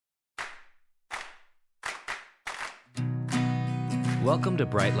Welcome to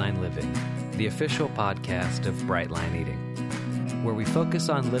Brightline Living, the official podcast of Brightline Eating, where we focus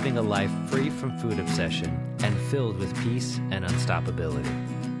on living a life free from food obsession and filled with peace and unstoppability.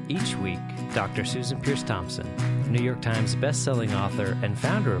 Each week, Dr. Susan Peirce Thompson, New York Times bestselling author and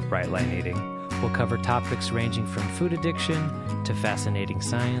founder of Brightline Eating, will cover topics ranging from food addiction to fascinating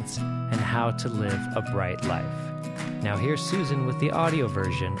science and how to live a bright life. Now here's Susan with the audio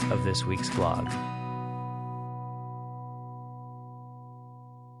version of this week's vlog.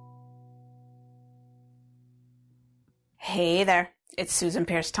 Hey there, it's Susan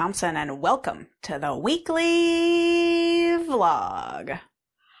Peirce Thompson, and welcome to the weekly vlog.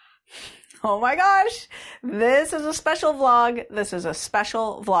 Oh my gosh, this is a special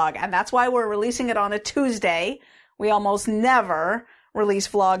vlog. And that's why we're releasing it on a Tuesday. We almost never release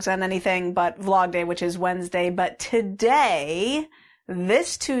vlogs on anything but Vlog Day, which is Wednesday. But today,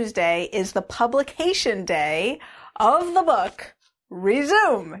 this Tuesday, is the publication day of the book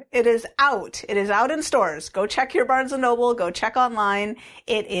Resume. It is out. It is out in stores. Go check your Barnes & Noble. Go check online.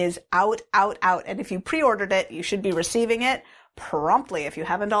 It is out. And if you pre-ordered it, you should be receiving it promptly if you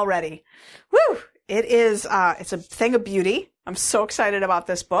haven't already. Woo! It is, it's a thing of beauty. I'm so excited about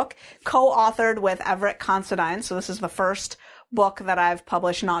this book. Co-authored with Everett Considine. So this is the first book that I've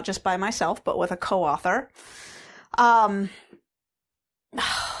published, not just by myself, but with a co-author.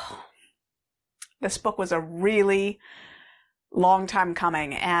 This book was a really long time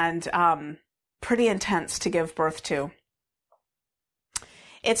coming and pretty intense to give birth to.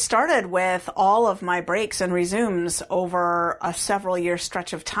 It started with all of my breaks and resumes over a several year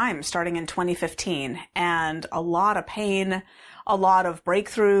stretch of time, starting in 2015, and a lot of pain, a lot of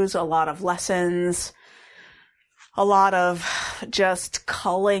breakthroughs, a lot of lessons, a lot of just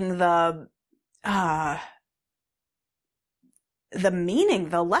culling the meaning,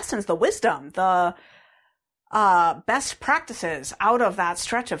 the lessons, the wisdom, the best practices out of that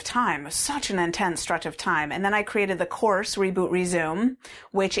stretch of time. Such an intense stretch of time. And then I created the course Reboot Resume,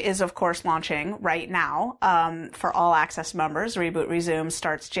 which is of course launching right now for all access members. Reboot Resume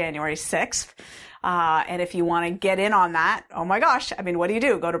starts January 6th. And if you want to get in on that, oh my gosh, I mean, what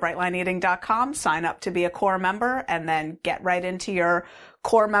do? Go to brightlineeating.com, sign up to be a core member, and then get right into your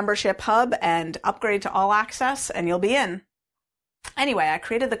core membership hub and upgrade to all access, and you'll be in. Anyway, I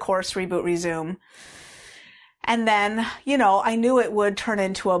created the course Reboot Resume. And then, I knew it would turn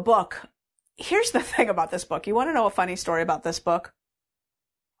into a book. Here's the thing about this book. You want to know a funny story about this book?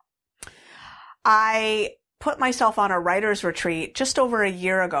 I put myself on a writer's retreat just over a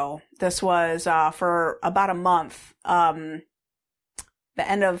year ago. This was for about a month, the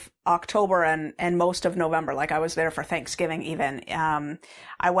end of October and most of November. Like I was there for Thanksgiving even.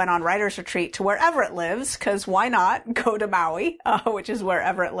 I went on writer's retreat to where Everett lives, because why not go to Maui, which is where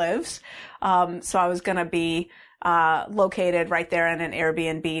Everett lives. So I was going to be located right there in an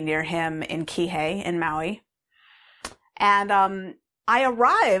Airbnb near him in Kihei in Maui. And I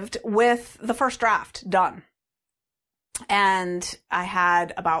arrived with the first draft done. And I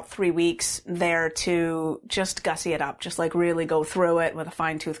had about 3 weeks there to just gussy it up, just like really go through it with a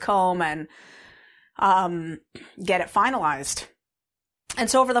fine-tooth comb and get it finalized.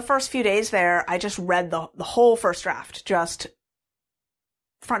 And so over the first few days there, I just read the whole first draft, just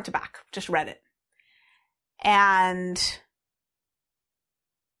front to back, just read it. And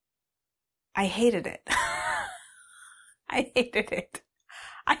I hated it. I hated it.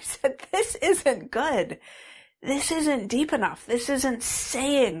 I said, this isn't good. This isn't deep enough. This isn't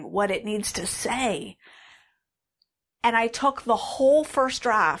saying what it needs to say. And I took the whole first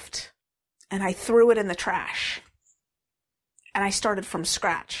draft and I threw it in the trash. And I started from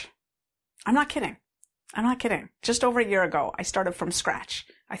scratch. I'm not kidding. Just over a year ago, I started from scratch.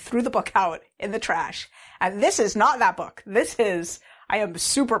 I threw the book out in the trash. And this is not that book. I am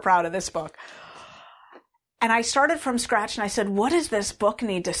super proud of this book. And I started from scratch and I said, what does this book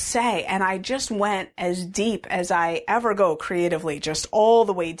need to say? And I just went as deep as I ever go creatively, just all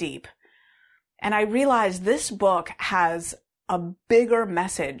the way deep. And I realized this book has a bigger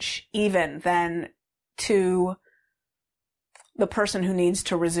message even than to the person who needs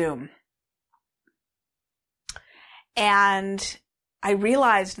to resume. And I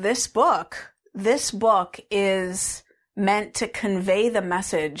realized this book is meant to convey the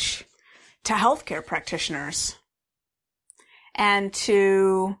message to healthcare practitioners and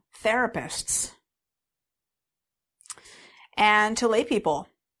to therapists and to lay people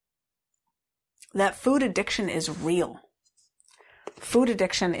that food addiction is real. Food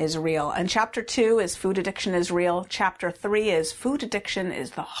addiction is real. And chapter 2 is food addiction is real. Chapter 3 is food addiction is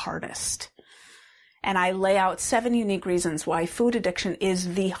the hardest. And I lay out 7 unique reasons why food addiction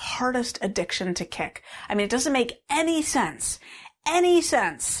is the hardest addiction to kick. I mean, it doesn't make any sense. any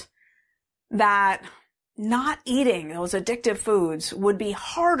sense that not eating those addictive foods would be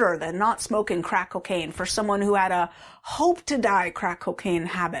harder than not smoking crack cocaine for someone who had a hope to die crack cocaine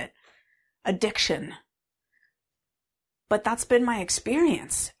habit, addiction. But that's been my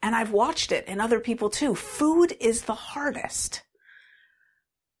experience, and I've watched it in other people too. Food is the hardest.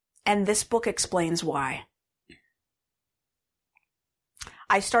 And this book explains why.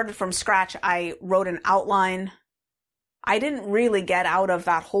 I started from scratch. I wrote an outline. I didn't really get out of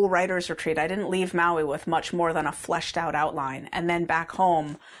that whole writer's retreat. I didn't leave Maui with much more than a fleshed out outline. And then back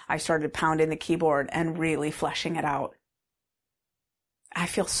home, I started pounding the keyboard and really fleshing it out. I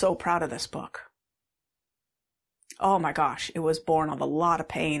feel so proud of this book. Oh my gosh, it was born of a lot of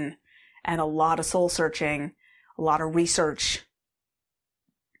pain and a lot of soul searching, a lot of research,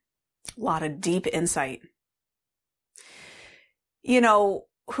 a lot of deep insight. You know,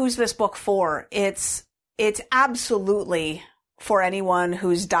 who's this book for? It's absolutely for anyone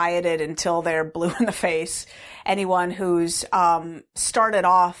who's dieted until they're blue in the face, anyone who's started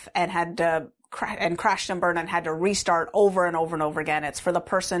off and had to crashed and burned and had to restart over and over and over again. It's for the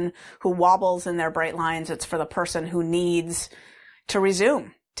person who wobbles in their bright lines. It's for the person who needs to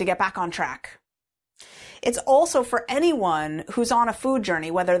resume, to get back on track. It's also for anyone who's on a food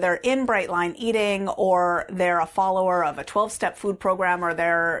journey, whether they're in Brightline eating or they're a follower of a 12-step food program or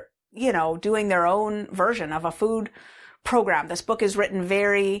they're, you know, doing their own version of a food program. This book is written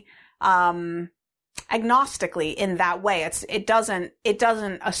very agnostically in that way. It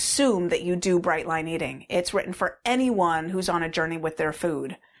doesn't assume that you do Brightline eating. It's written for anyone who's on a journey with their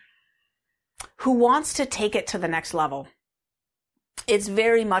food, who wants to take it to the next level. It's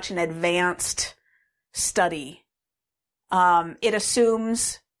very much an advanced study. It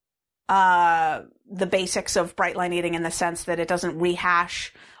assumes the basics of Brightline eating in the sense that it doesn't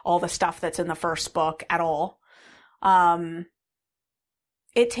rehash all the stuff that's in the first book at all.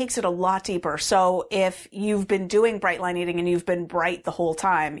 It takes it a lot deeper. So if you've been doing Brightline eating and you've been bright the whole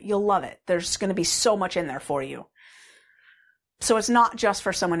time, you'll love it. There's going to be so much in there for you. So it's not just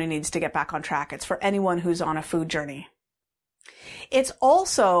for someone who needs to get back on track. It's for anyone who's on a food journey. It's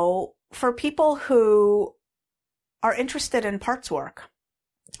also for people who are interested in parts work.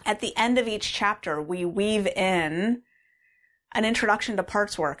 At the end of each chapter, we weave in an introduction to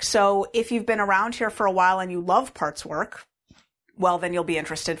parts work. So if you've been around here for a while and you love parts work, well, then you'll be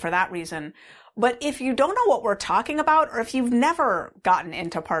interested for that reason. But if you don't know what we're talking about, or if you've never gotten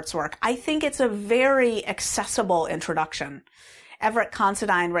into parts work, I think it's a very accessible introduction. Everett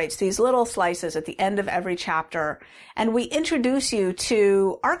Considine writes these little slices at the end of every chapter, and we introduce you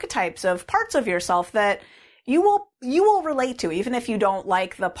to archetypes of parts of yourself that you will relate to, even if you don't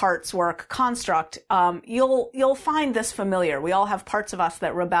like the parts work construct. You'll find this familiar. We all have parts of us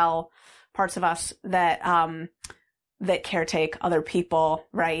that rebel, parts of us that caretake other people,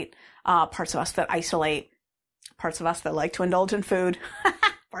 right? Parts of us that isolate, parts of us that like to indulge in food,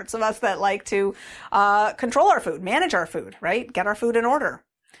 parts of us that like to control our food, manage our food, right? Get our food in order.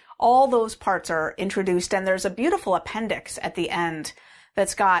 All those parts are introduced, and there's a beautiful appendix at the end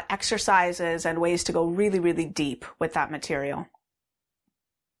that's got exercises and ways to go really, really deep with that material.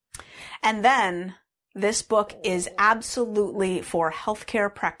 And then this book is absolutely for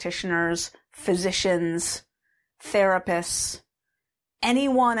healthcare practitioners, physicians, therapists,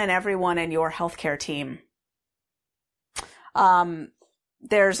 anyone and everyone in your healthcare team.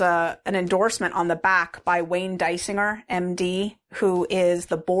 There's an endorsement on the back by Wayne Dysinger, MD, who is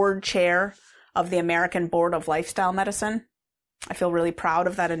the board chair of the American Board of Lifestyle Medicine. I feel really proud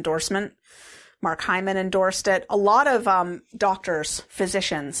of that endorsement. Mark Hyman endorsed it. A lot of doctors,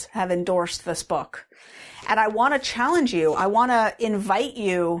 physicians have endorsed this book. And I want to challenge you. I want to invite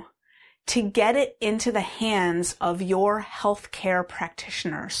you to get it into the hands of your healthcare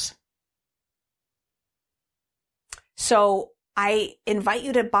practitioners. So I invite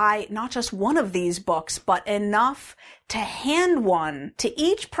you to buy not just one of these books, but enough to hand one to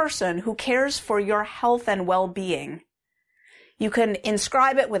each person who cares for your health and well-being. You can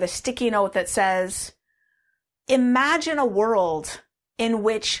inscribe it with a sticky note that says, imagine a world in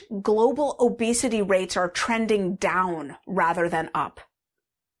which global obesity rates are trending down rather than up.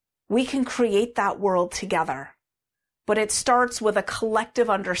 We can create that world together, but it starts with a collective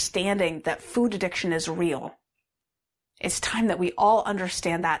understanding that food addiction is real. It's time that we all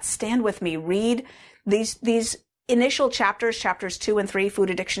understand that. Stand with me. Read these initial chapters 2 and 3, food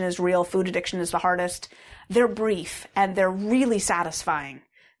addiction is real, food addiction is the hardest. They're brief and they're really satisfying.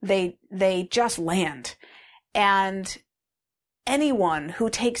 They just land. And anyone who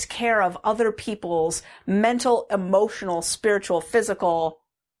takes care of other people's mental, emotional, spiritual, physical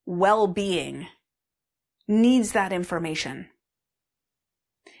well-being needs that information.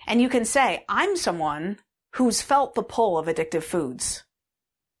 And you can say, I'm someone who's felt the pull of addictive foods.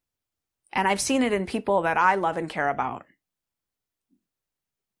 And I've seen it in people that I love and care about.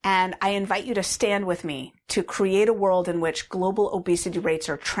 And I invite you to stand with me to create a world in which global obesity rates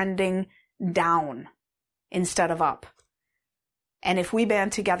are trending down instead of up. And if we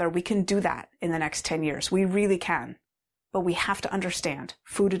band together, we can do that in the next 10 years. We really can. But we have to understand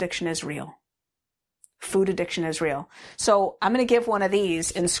food addiction is real. Food addiction is real. So I'm going to give one of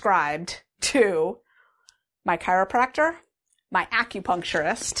these inscribed to my chiropractor, my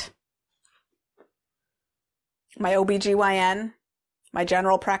acupuncturist, my OBGYN, my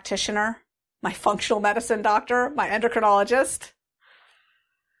general practitioner, my functional medicine doctor, my endocrinologist,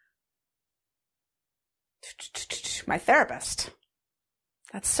 my therapist.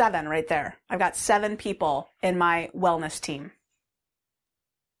 That's 7 right there. I've got 7 people in my wellness team.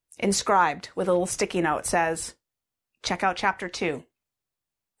 Inscribed with a little sticky note says, check out chapter 2.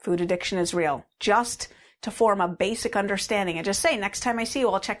 Food addiction is real. Just to form a basic understanding and just say, next time I see you,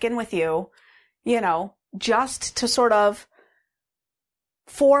 I'll check in with you, just to sort of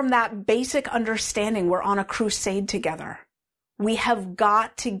form that basic understanding. We're on a crusade together. We have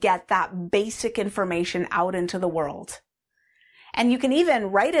got to get that basic information out into the world. And you can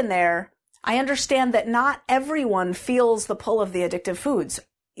even write in there, I understand that not everyone feels the pull of the addictive foods.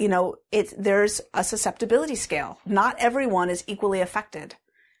 There's a susceptibility scale. Not everyone is equally affected.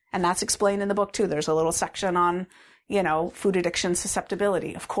 And that's explained in the book too. There's a little section on, food addiction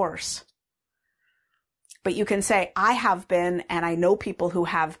susceptibility, of course. But you can say, I have been, and I know people who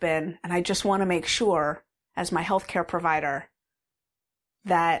have been, and I just want to make sure, as my healthcare provider,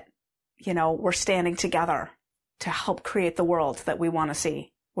 that, we're standing together to help create the world that we want to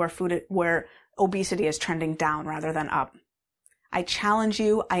see, where obesity is trending down rather than up. I challenge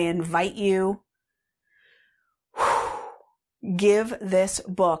you, I invite you, give this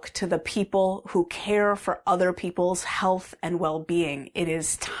book to the people who care for other people's health and well-being. It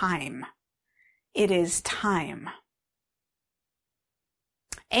is time. It is time.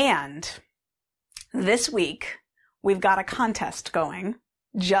 And this week, we've got a contest going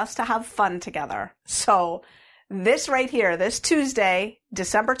just to have fun together. So this right here, this Tuesday,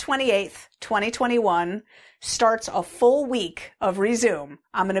 December 28th, 2021, starts a full week of Resume.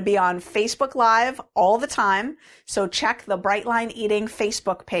 I'm going to be on Facebook Live all the time. So check the Brightline Eating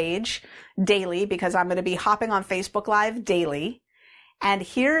Facebook page daily because I'm going to be hopping on Facebook Live daily. And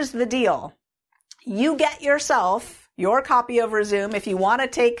here's the deal. You get yourself your copy of Resume. If you want to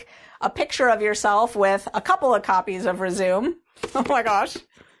take a picture of yourself with a couple of copies of Resume, oh my gosh,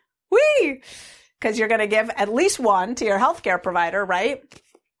 whee! Because you're going to give at least one to your healthcare provider, right?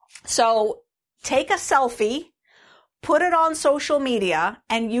 So take a selfie, put it on social media,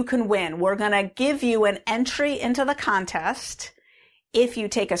 and you can win. We're going to give you an entry into the contest if you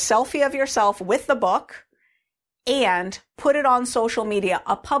take a selfie of yourself with the book and put it on social media,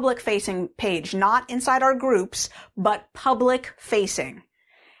 a public-facing page, not inside our groups, but public-facing.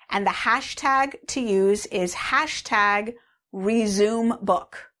 And the hashtag to use is hashtag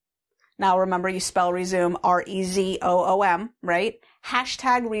ResumeBook. Now remember, you spell resume, R-E-Z-O-O-M, right?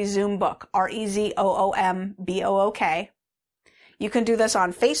 Hashtag ResumeBook, R-E-Z-O-O-M-B-O-O-K. You can do this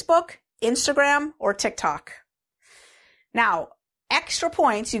on Facebook, Instagram, or TikTok. Now, extra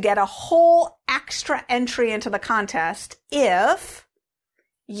points, you get a whole extra entry into the contest if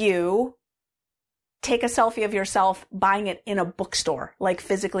you take a selfie of yourself buying it in a bookstore, like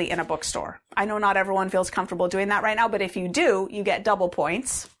physically in a bookstore. I know not everyone feels comfortable doing that right now, but if you do, you get double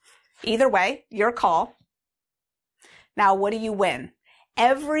points. Either way, your call. Now, what do you win?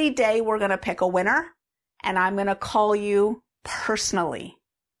 Every day we're going to pick a winner, and I'm going to call you personally.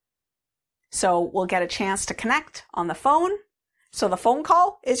 So we'll get a chance to connect on the phone. So the phone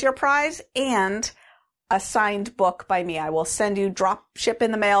call is your prize and a signed book by me. I will send you, drop ship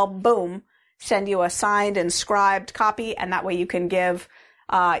in the mail, boom, send you a signed, inscribed copy, and that way you can give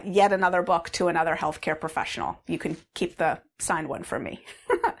yet another book to another healthcare professional. You can keep the signed one for me.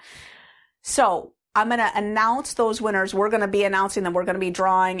 So I'm going to announce those winners. We're going to be announcing them. We're going to be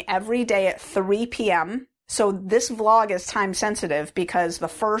drawing every day at 3 p.m. So this vlog is time sensitive because the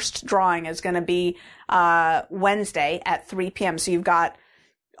first drawing is going to be Wednesday at 3 p.m. So you've got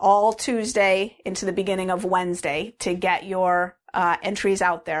all Tuesday into the beginning of Wednesday to get your entries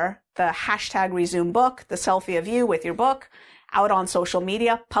out there. The hashtag ResumeBook, the selfie of you with your book, out on social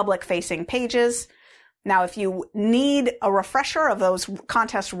media, public-facing pages. Now, if you need a refresher of those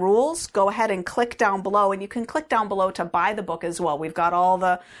contest rules, go ahead and click down below, and you can click down below to buy the book as well. We've got all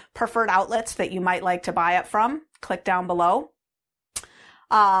the preferred outlets that you might like to buy it from. Click down below.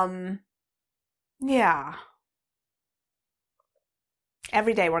 Yeah.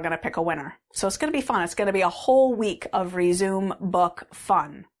 Every day we're going to pick a winner. So it's going to be fun. It's going to be a whole week of Resume book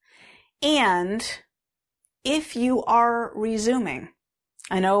fun. And if you are resuming,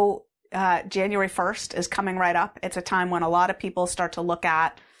 I know January 1st is coming right up. It's a time when a lot of people start to look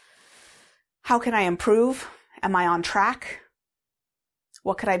at, how can I improve? Am I on track?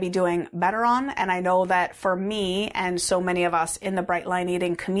 What could I be doing better on? And I know that for me and so many of us in the Bright Line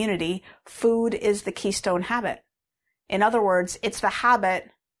Eating community, food is the keystone habit. In other words, it's the habit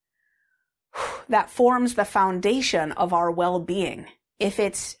that forms the foundation of our well-being. If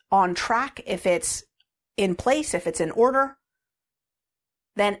it's on track, if it's in place, if it's in order,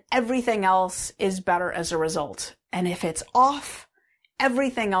 then everything else is better as a result. And if it's off,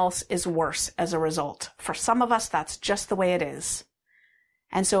 everything else is worse as a result. For some of us, that's just the way it is.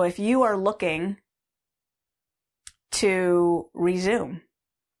 And so if you are looking to resume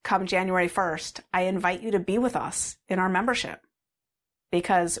come January 1st, I invite you to be with us in our membership,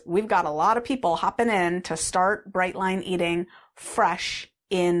 because we've got a lot of people hopping in to start Bright Line Eating fresh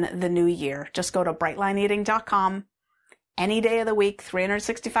in the new year. Just go to brightlineeating.com any day of the week,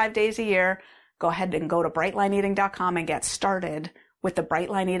 365 days a year. Go ahead and go to brightlineeating.com and get started with the Bright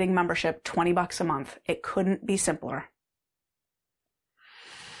Line Eating membership, $20 a month. It couldn't be simpler.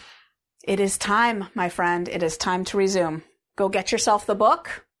 It is time, my friend. It is time to resume. Go get yourself the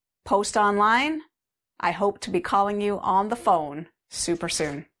book, post online. I hope to be calling you on the phone super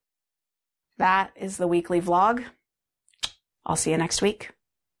soon. That is the weekly vlog. I'll see you next week.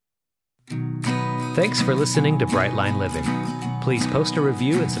 Thanks for listening to Bright Line Living. Please post a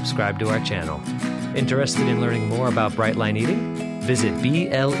review and subscribe to our channel. Interested in learning more about Bright Line Eating? Visit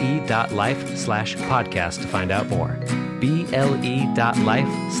ble.life/podcast to find out more.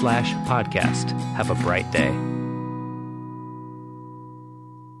 ble.life/podcast. Have a bright day.